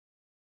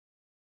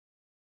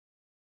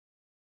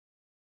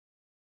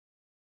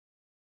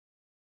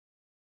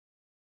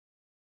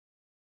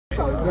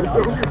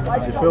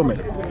She's filming.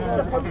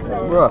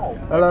 Bruh,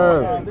 hello.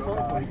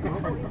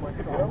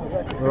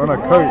 We're on a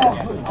coach.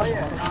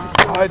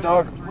 Hi,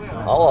 dog.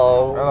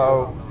 Hello.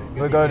 Hello.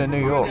 We're going to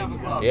New York.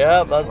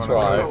 Yeah, that's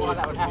right.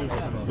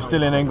 We're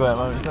still in England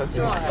at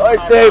the moment. Hi,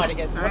 Steve.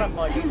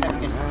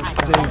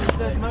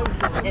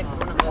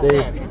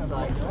 Steve.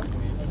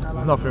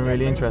 There's nothing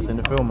really interesting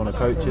to film on a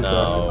coach, is there?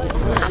 No. I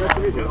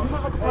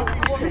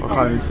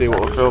can't even see what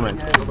we're filming.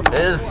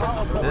 Here's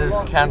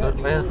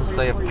the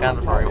Sea of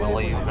Canterbury we're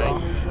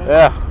leaving.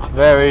 Yeah,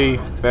 very,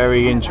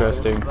 very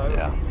interesting.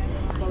 Yeah.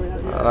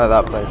 I like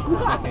that place.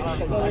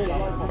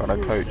 On a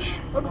coach.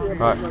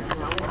 Right.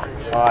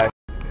 Hi.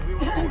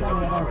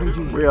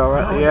 We are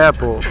at the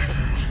airport.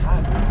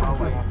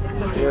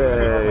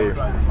 Yay.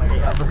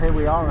 So here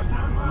we are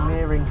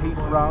nearing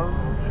Heathrow.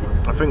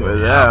 I think we're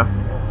there.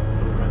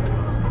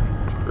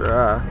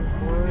 Yeah.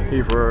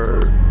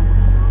 Heathrow.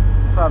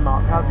 So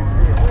Mark, how do you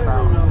feel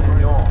about New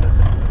York?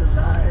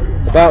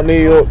 About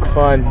New York,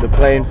 fine. The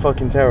plane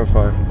fucking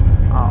terrifying.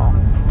 Oh.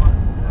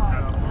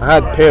 I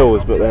had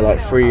pills, but they're like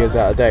 3 years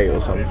out of date or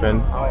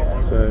something.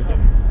 So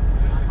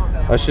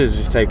I should have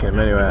just taken them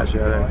anyway.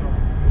 Actually, I think.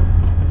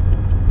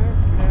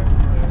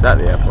 Is that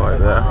the airport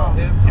over there?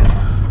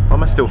 Why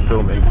am I still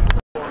filming?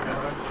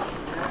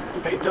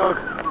 Hey, dog.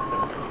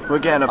 We're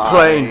getting a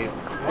plane.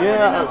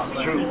 Yeah, that's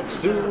true.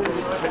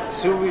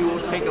 Soon we will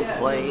take a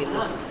plane,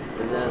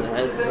 and then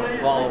as the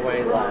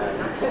faraway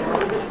lands.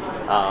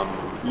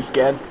 You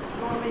scared?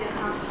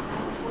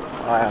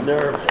 I am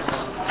Nervous.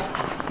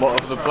 What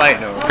of the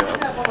plane? Or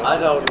I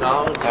don't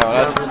know.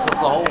 that's- Nervous of the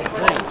whole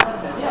thing.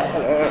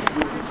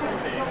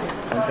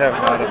 I'm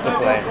terrified of the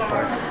plane. So.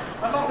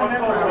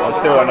 I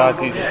still don't know how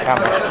to use this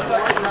camera.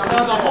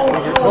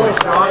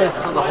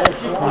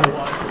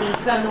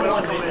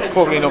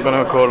 Probably not going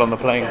to record on the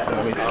plane. I'm going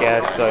to be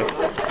scared. So,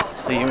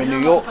 see you in New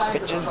York,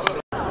 bitches.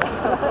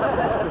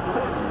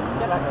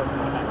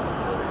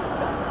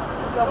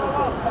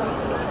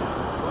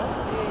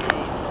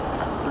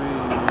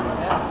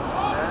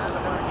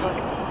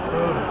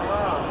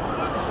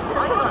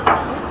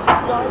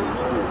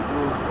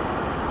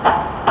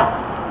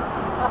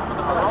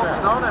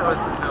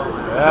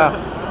 Yeah.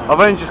 I've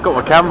only just got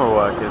my camera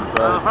working,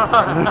 so.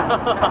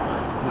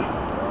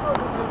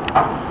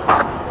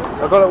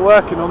 I got it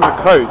working on the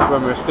coach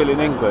when we were still in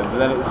England, and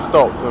then it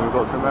stopped when we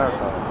got to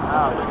America.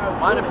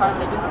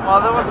 Well,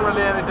 there wasn't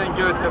really anything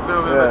good to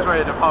film in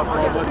between apart from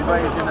all those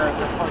raging as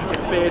a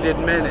fucking bearded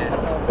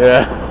menace.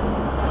 Yeah,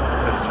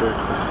 that's true.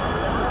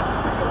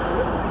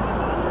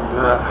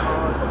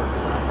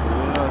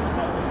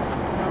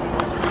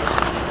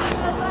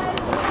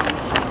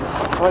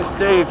 Hi,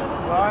 Steve.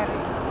 Right?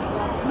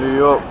 New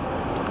York.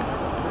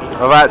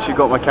 I've actually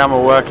got my camera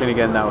working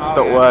again now.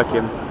 Stopped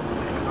working.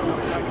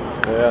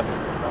 Yeah,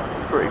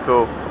 it's pretty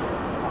cool.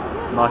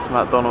 Nice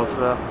McDonald's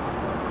there.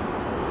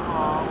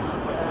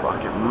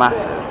 Fucking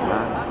massive,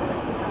 man.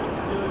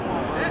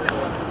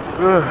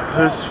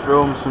 Let's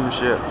film some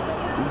shit.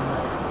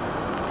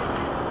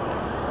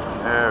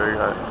 There we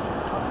go.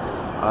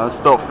 I'll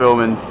stop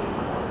filming.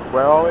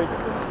 Where are we?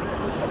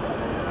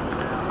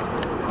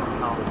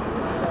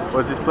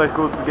 What's this place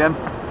called again?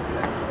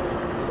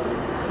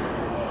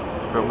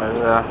 Film over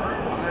there.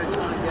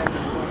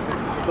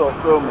 Stop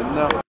filming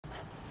now.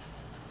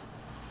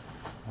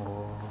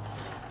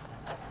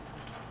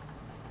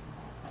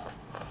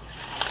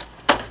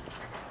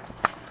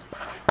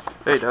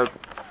 Hey, Doug.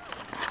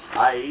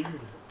 Hi.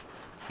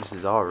 This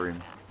is our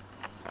room.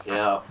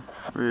 Yeah.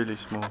 Really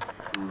small.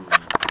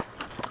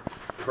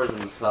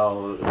 Prison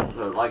cell,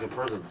 like a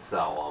prison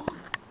cell.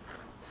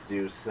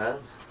 Stu said.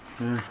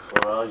 Yeah.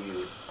 What are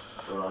you?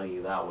 What are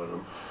you now with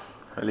him?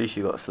 At least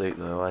you got to sleep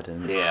though. I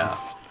didn't. Yeah.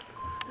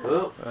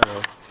 Oh.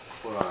 Oh.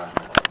 What I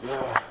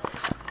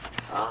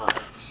have?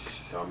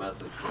 Got a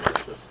message from your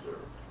sister.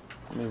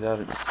 That means I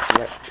haven't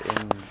slept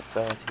in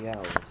 30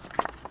 hours.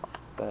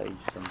 30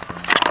 something.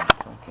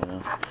 Fucking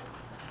hell.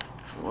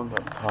 No wonder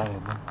I'm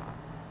tired, man.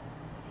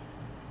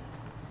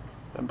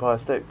 Empire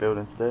State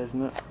Building today,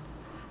 isn't it?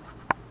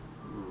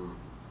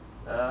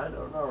 I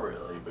don't know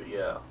really, but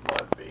yeah,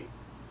 might be.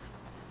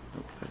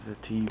 Oh, there's a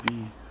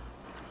TV.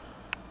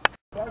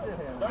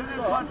 This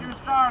is what you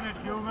started,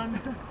 human.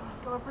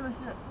 Gotta finish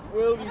it.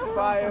 Will you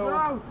fail?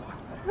 No.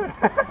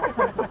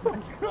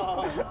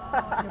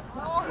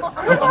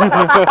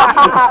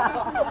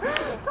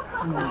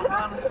 I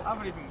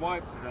haven't even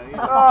wiped today.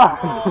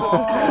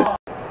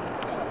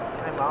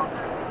 Hey Mark.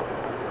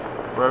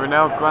 Where are we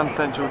now? Grand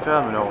Central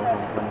Terminal or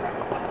something?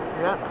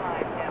 Yeah.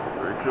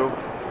 Very cool.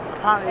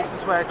 Apparently this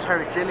is where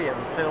Terry Gilliam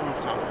filmed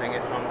something,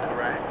 if I'm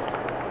correct.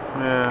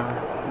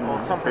 Yeah. Or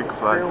something Big was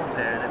flag. filmed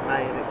here and it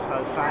made it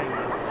so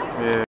famous.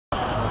 Yeah.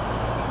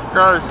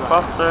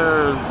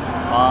 Ghostbusters!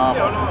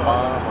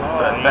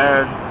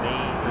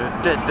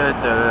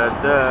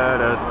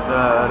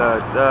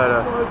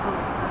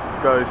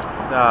 Ghost.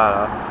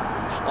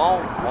 Oh,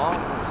 wow.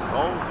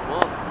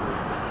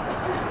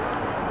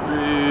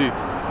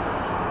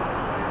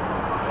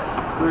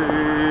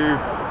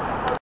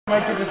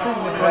 Make a decision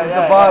if you want to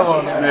buy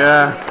one.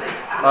 Yeah,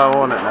 I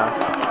want it now.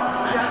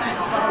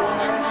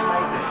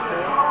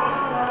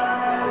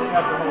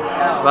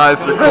 That is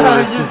the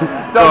coolest.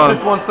 Doug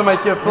just wants to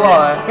make it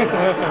fly.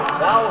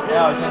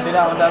 Yeah, I was going to do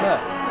that one down there.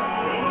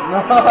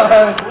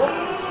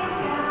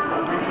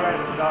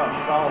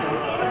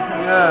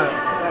 Yeah.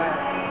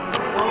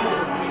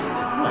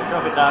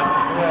 Drop it down.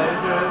 Yeah,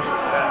 he's good.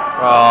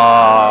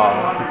 Oh.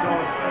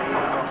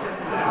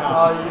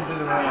 Oh, you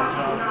did it right.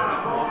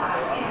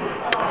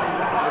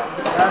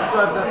 That's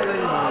got that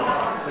thing.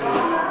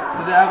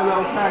 Did it have a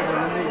little tag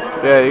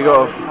underneath? Yeah, you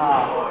got to.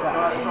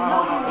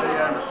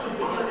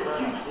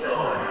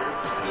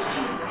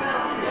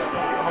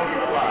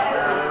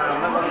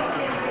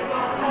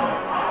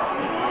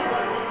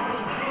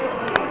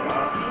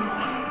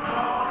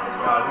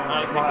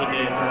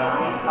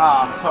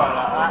 Ah, sorry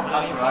about that.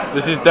 That's right.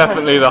 This is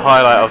definitely the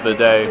highlight of the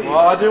day.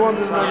 Well, I do want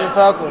the Millennium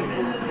Falcon.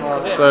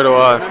 Well, So do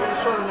I. let me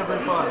just try the number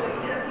 5.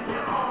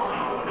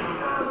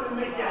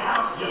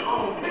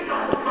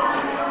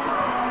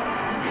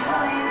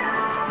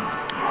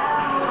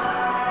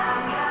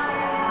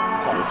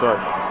 Oh, sorry.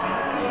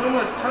 You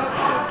almost touched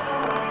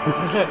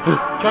it.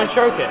 Try and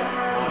stroke it.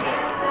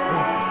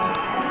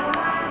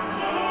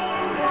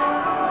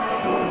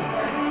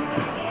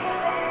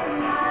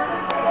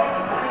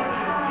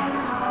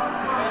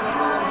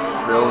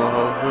 Film the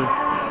whole thing.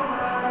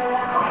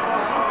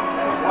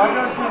 Why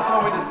don't you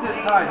tell me to sit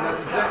tight?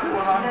 That's exactly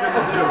what I'm going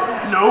to do.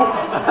 Nope.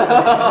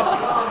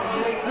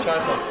 Try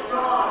some.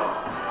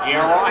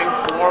 Yeah, I'm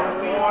for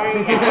boy.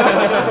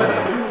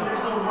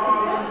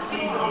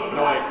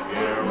 Noise.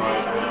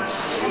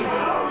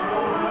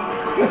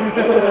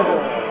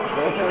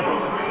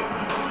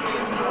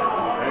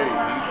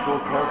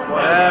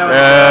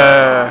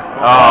 Yeah.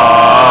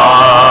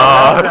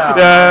 Ah.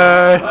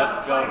 Yeah. Let's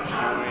go,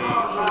 Chewie.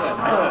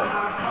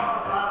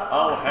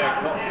 Oh, heck.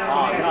 Oh,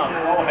 no.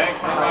 Oh, heck.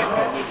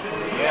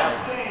 Yeah.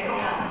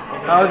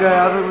 Okay,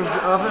 I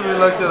think we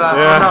looked at that.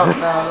 Yeah.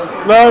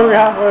 No, we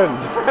haven't.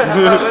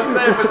 Let's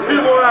stay for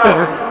 2 more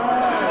hours.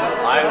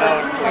 I know,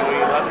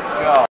 Chewie. Let's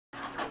go.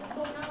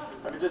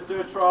 Let me just do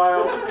a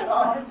trial.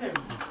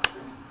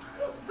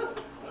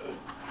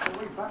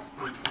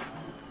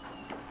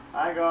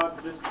 Hang on,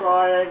 just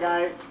trying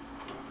out.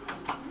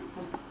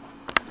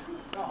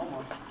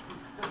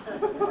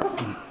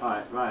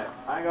 Right,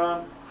 hang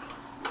on.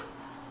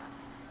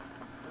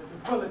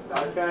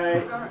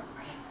 Okay.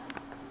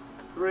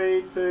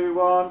 3, 2,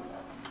 1,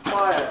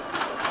 fire.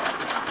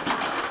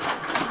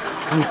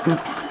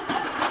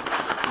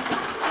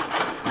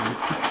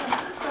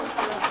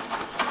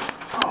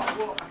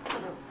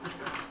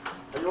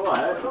 Are you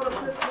alright?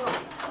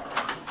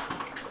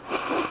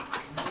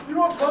 You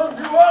want some?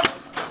 You want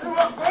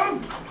some?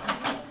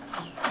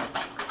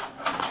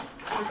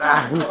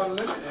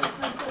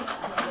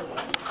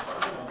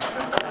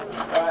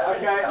 Right,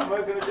 okay, I'm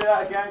going to do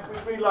that again. Can we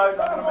reload?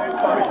 I'm going to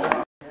move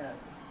closer.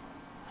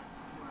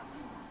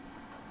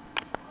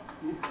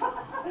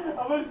 I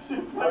was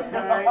just looking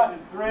at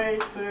 3,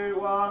 2,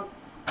 1,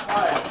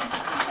 fire.